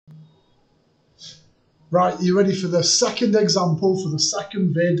Right, you ready for the second example for the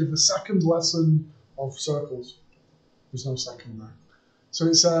second vid of the second lesson of circles? There's no second there. So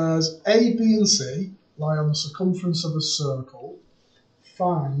it says A, B and C lie on the circumference of a circle.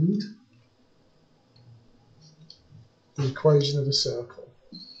 Find the equation of a circle.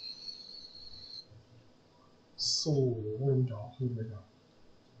 So, here we go.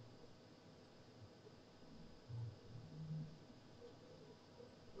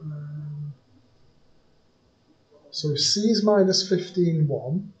 So C is minus 15,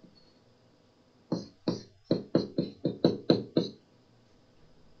 1.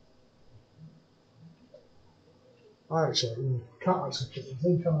 I can't actually put the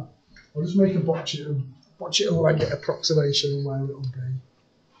thing, can I? I'll just make a botch it and Leggett approximation on where it'll be.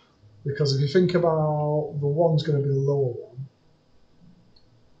 Because if you think about the one's going to be the lower one.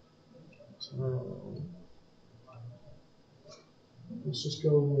 So let's just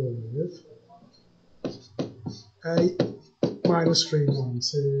go with A minus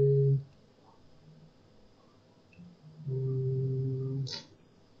 390.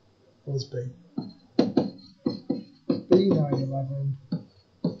 Where's B? B 911.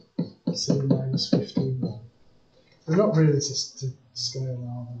 C minus 15. They're not really to scale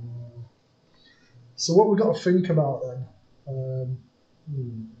now. So what we've got to think about then?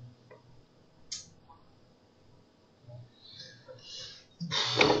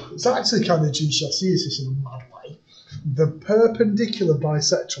 It's actually kind of GCSE this in a mad way. The perpendicular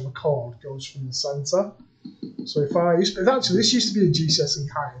bisectional chord goes from the centre. So if actually this used to be a GCSE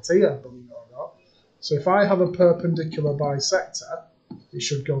higher tier, believe it or not. So if I have a perpendicular bisector, it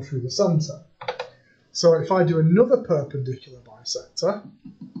should go through the centre. So if I do another perpendicular bisector,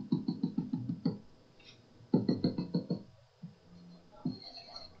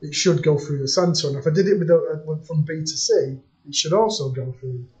 it should go through the centre. And if I did it with from B to C, it should also go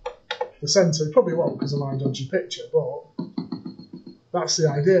through the centre. It probably won't because of my dodgy picture, but that's the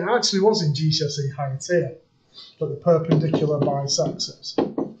idea. It actually was in GCSE higher tier, but the perpendicular bisectors.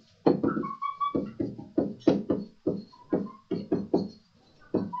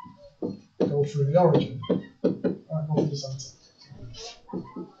 Go through the origin. Right, go through the centre.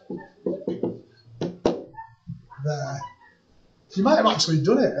 There. You might have actually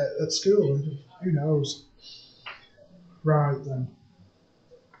done it at school, who knows. Right then.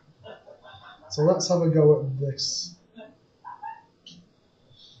 So let's have a go at this.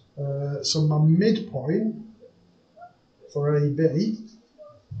 So my midpoint for AB,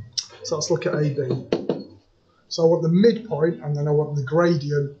 so let's look at AB. So I want the midpoint and then I want the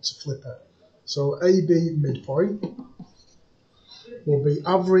gradient to flip it. So AB midpoint will be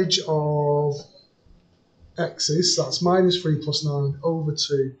average of x's, so that's minus 3 plus 9 over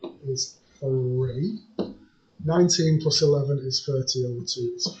 2 is 3. 19 plus 11 is 30 over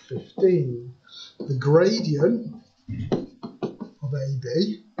 2 is 15. The gradient of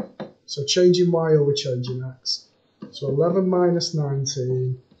AB, so changing y over changing x, so 11 minus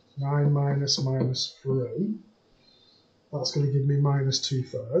 19, 9 minus 3, that's going to give me minus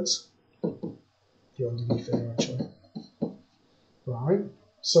 2/3. The underneath here actually. Right,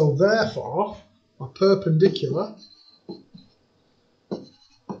 so therefore my perpendicular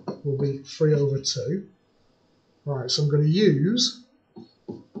will be 3 over 2. Right, so I'm going to use,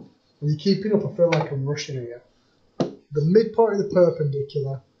 and you're keeping up, I feel like I'm rushing here. The midpoint of the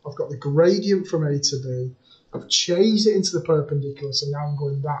perpendicular, I've got the gradient from A to B, I've changed it into the perpendicular, so now I'm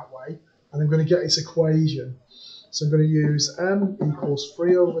going that way, and I'm going to get its equation. So I'm going to use m equals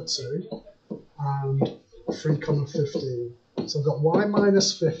 3 over 2 and 3, 15. So I've got y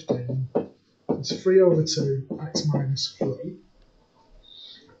minus 15 is 3 over 2, x minus 3.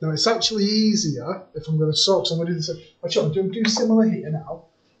 Now it's actually easier if I'm going to solve, so I'm going to do this, actually I'm do similar here now.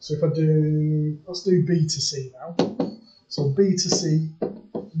 So if I do, let's do B to C now. So B to C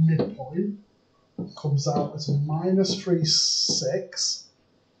midpoint comes out as minus 3, 6.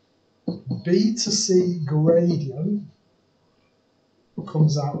 B to C gradient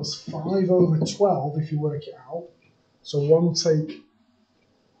comes out as 5 over 12 if you work it out. So 1 take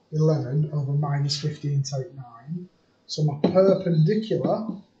 11 over minus 15 take 9. So my perpendicular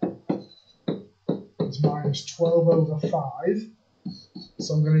is minus 12 over 5.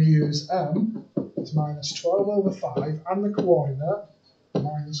 So I'm going to use m is minus 12 over 5 and the coordinate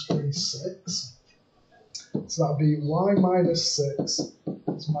minus 3, 6. So that'll be y minus 6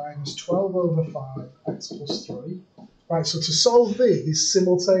 is minus 12 over 5 x plus 3. Right, so to solve these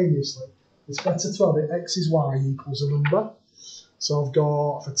simultaneously, it's better to have it x is y equals a number. So I've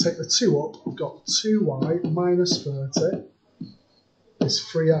got, if I take the 2 up, I've got 2y minus 30 is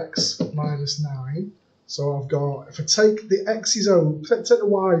 3x minus 9. So I've got, if I take the x's over, take the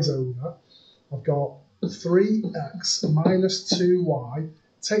y's over, I've got 3x minus 2y,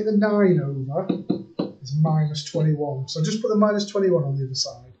 take the 9 over, is minus 21. So just put the minus 21 on the other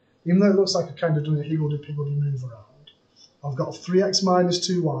side. Even though it looks like I've kind of done a higgledy-piggledy move around, I've got 3x minus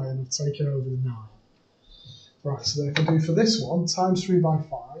 2y and I've taken over the 9. Right, so then if I do for this one, times 3 by 5,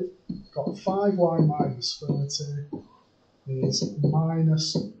 got 5y minus 30 is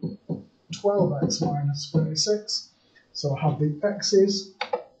minus 12x minus 36. So I have the x's.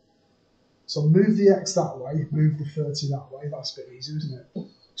 So move the x that way, move the 30 that way. That's a bit easier, isn't it?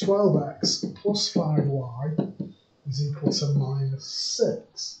 12x plus 5y is equal to minus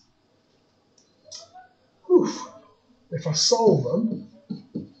 6. Whew. If I solve them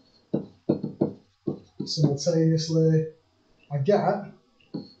simultaneously, I get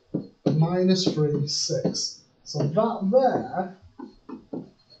minus 3, 6. So that there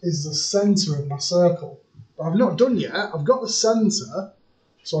is the centre of my circle. But I've not done yet. I've got the centre,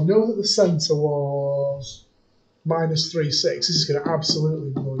 so I know that the centre was minus 3, 6. This is going to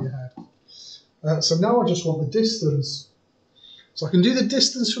absolutely blow your head. So now I just want the distance. So I can do the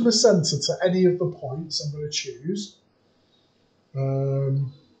distance from the centre to any of the points I'm going to choose.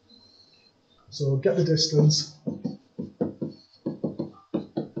 So I'll get the distance.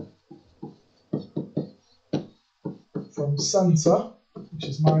 From centre, which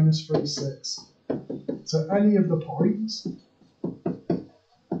is minus 3, 6, to any of the points.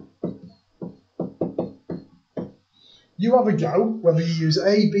 You have a go, whether you use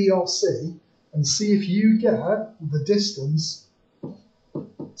A, B or C, and see if you get the distance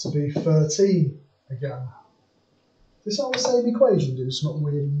to be 13 again. This is not the same equation, do something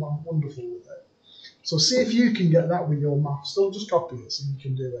weird and wonderful with it. So see if you can get that with your maths. Don't just copy it so you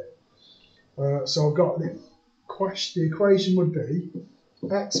can do it. So I've got the equation would be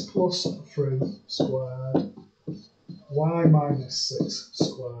x plus 3 squared, y minus 6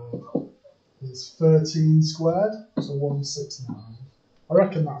 squared is 13 squared, so 169. I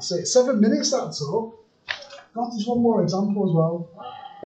reckon that's it. 7 minutes that took. God, there's one more example as well.